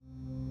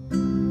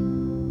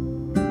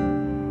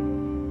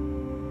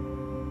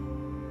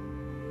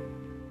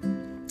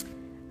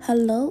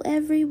Hello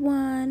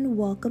everyone,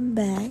 welcome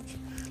back.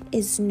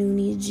 It's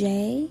Noonie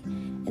J,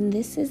 and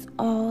this is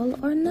All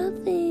or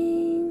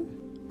Nothing.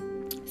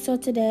 So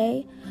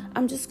today,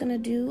 I'm just going to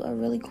do a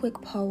really quick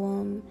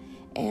poem,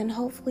 and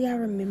hopefully I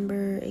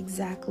remember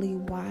exactly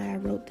why I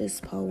wrote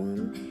this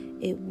poem.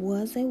 It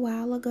was a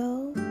while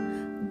ago,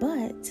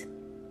 but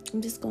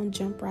I'm just going to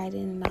jump right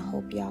in, and I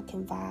hope y'all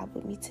can vibe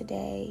with me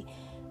today.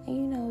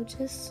 And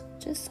just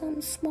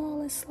something small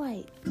and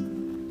slight.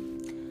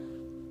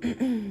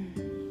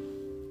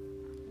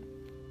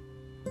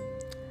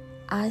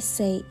 I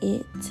say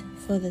it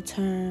for the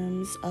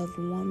terms of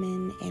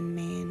woman and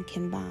man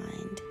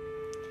combined.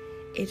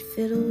 It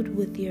fiddled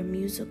with your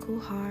musical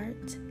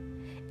heart.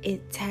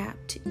 It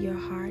tapped your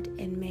heart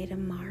and made a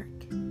mark.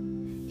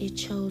 It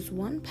chose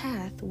one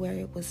path where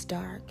it was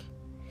dark.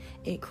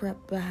 It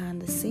crept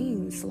behind the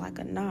scenes like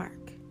a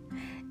narc.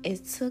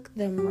 It took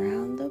them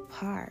round the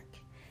park.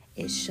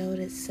 It showed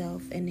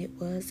itself and it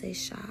was a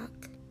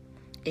shock.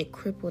 It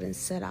crippled and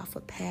set off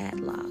a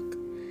padlock.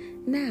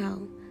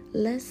 Now,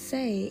 let's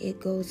say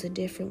it goes a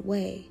different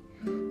way,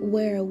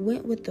 where it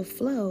went with the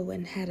flow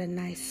and had a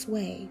nice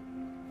sway,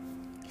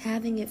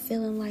 having it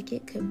feeling like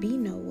it could be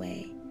no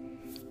way.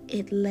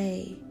 It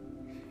lay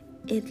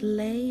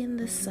in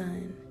the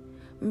sun,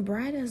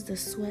 bright as the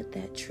sweat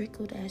that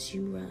trickled as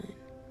you run.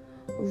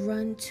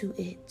 Run to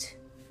it,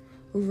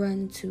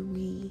 run to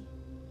we,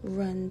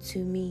 run to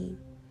me.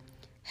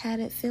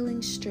 Had it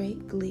feeling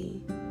straight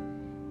glee.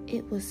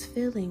 It was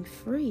feeling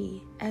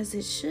free as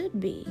it should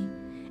be.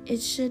 It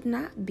should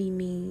not be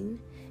mean.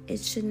 It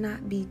should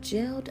not be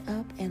jailed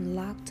up and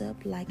locked up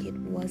like it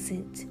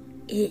wasn't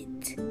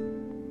it.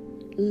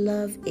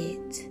 Love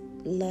it.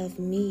 Love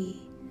me.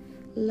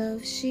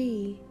 Love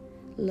she.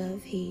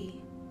 Love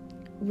he.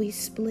 We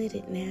split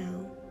it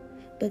now.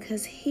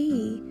 Because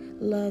he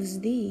loves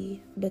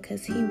thee.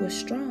 Because he was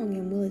strong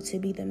and willing to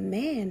be the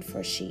man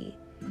for she.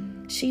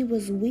 She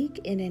was weak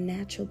in a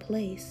natural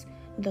place,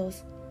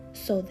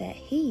 so that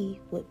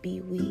he would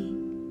be we.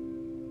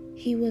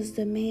 He was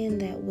the man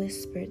that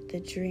whispered the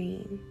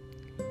dream,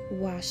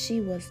 while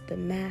she was the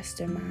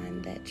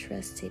mastermind that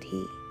trusted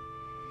he.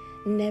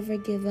 Never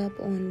give up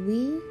on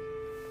we,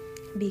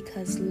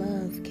 because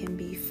love can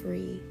be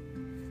free.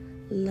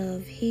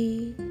 Love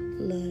he,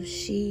 love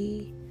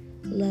she,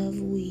 love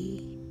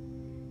we.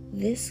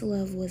 This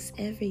love was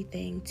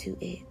everything to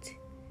it.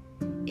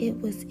 It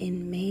was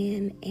in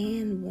man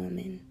and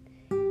woman.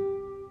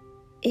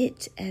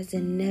 It as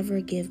in never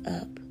give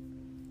up.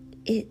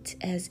 It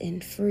as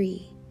in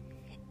free.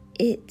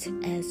 It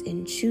as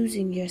in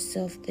choosing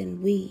yourself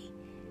than we.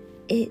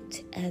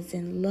 It as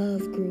in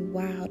love grew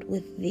wild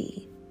with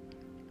thee.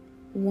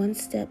 One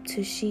step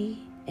to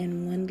she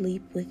and one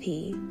leap with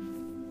he.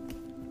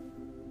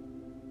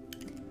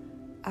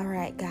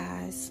 Alright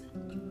guys,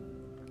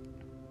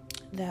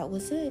 that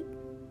was it.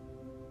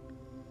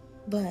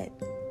 But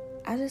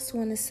I just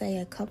want to say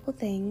a couple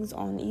things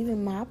on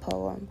even my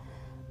poem.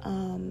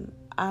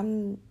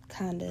 I'm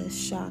kind of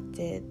shocked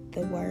at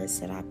the words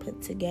that I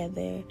put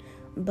together,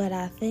 but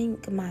I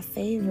think my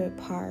favorite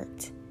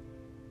part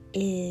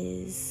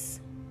is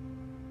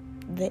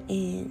the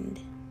end,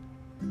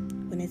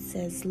 when it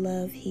says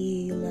love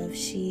he, love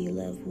she,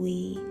 love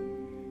we.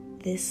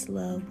 This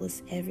love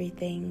was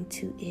everything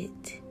to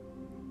it.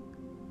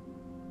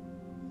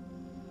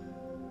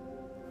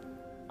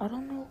 I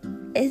don't know,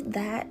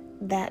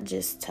 that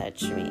just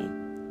touched me.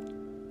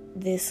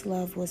 This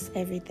love was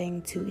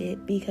everything to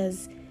it,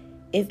 because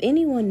if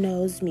anyone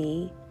knows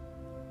me,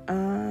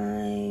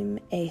 I'm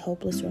a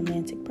hopeless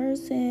romantic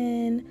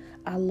person.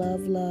 I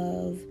love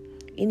love.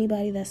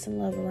 Anybody that's in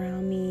love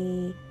around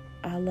me,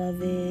 I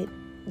love it.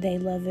 They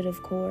love it,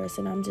 of course.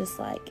 And I'm just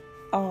like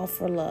all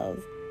for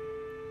love.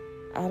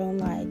 I don't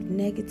like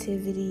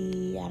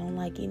negativity. I don't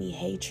like any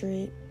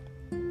hatred.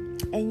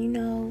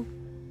 And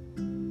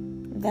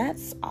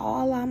that's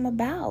all I'm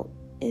about,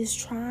 is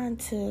trying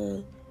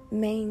to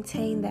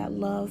maintain that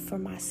love for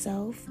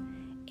myself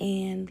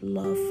and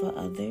love for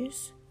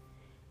others.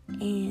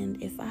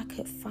 And if I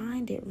could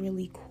find it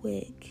really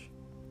quick,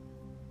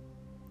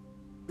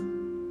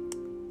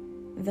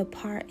 the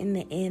part in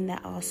the end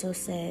that also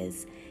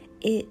says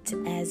it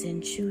as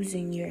in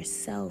choosing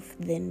yourself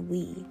than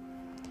we.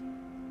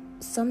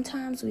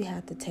 Sometimes we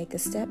have to take a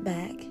step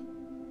back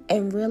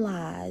and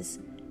realize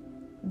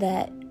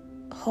that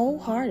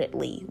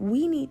wholeheartedly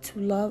we need to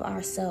love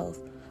ourselves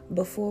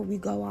before we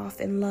go off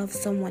and love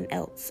someone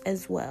else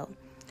as well.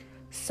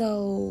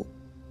 So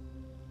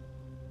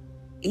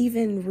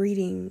even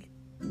reading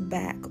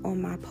back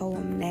on my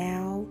poem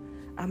now,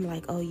 I'm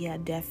like, oh yeah,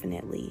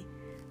 definitely.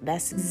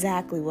 That's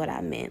exactly what I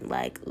meant.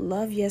 Like,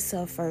 love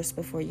yourself first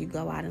before you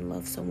go out and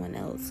love someone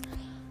else.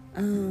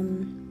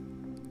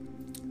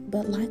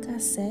 But like I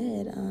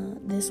said,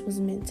 this was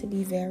meant to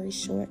be very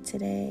short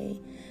today.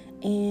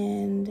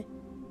 And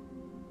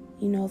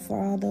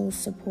for all those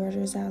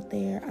supporters out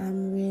there,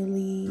 I'm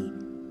really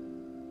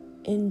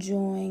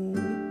enjoying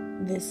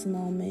this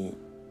moment,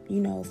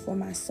 for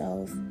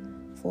myself,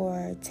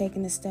 for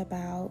taking a step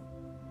out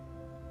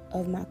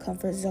of my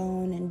comfort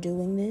zone and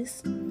doing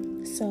this.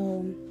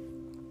 So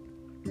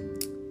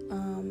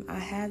I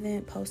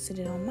haven't posted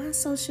it on my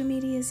social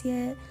medias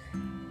yet,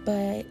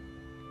 but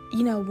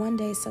one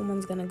day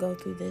someone's gonna go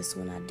through this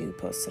when I do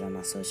post it on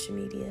my social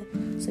media.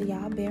 So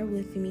y'all bear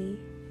with me,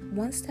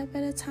 one step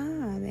at a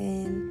time,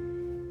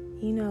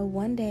 and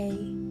one day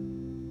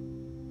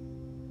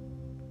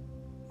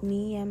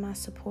me and my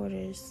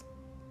supporters,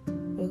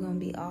 we're gonna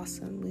be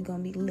awesome. We're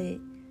gonna be lit,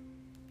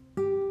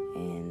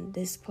 and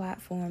this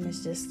platform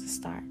is just the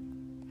start.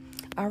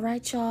 All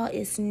right, y'all,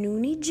 it's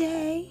Noonie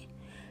J,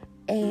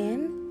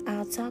 and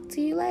I'll talk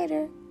to you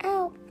later.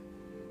 Out.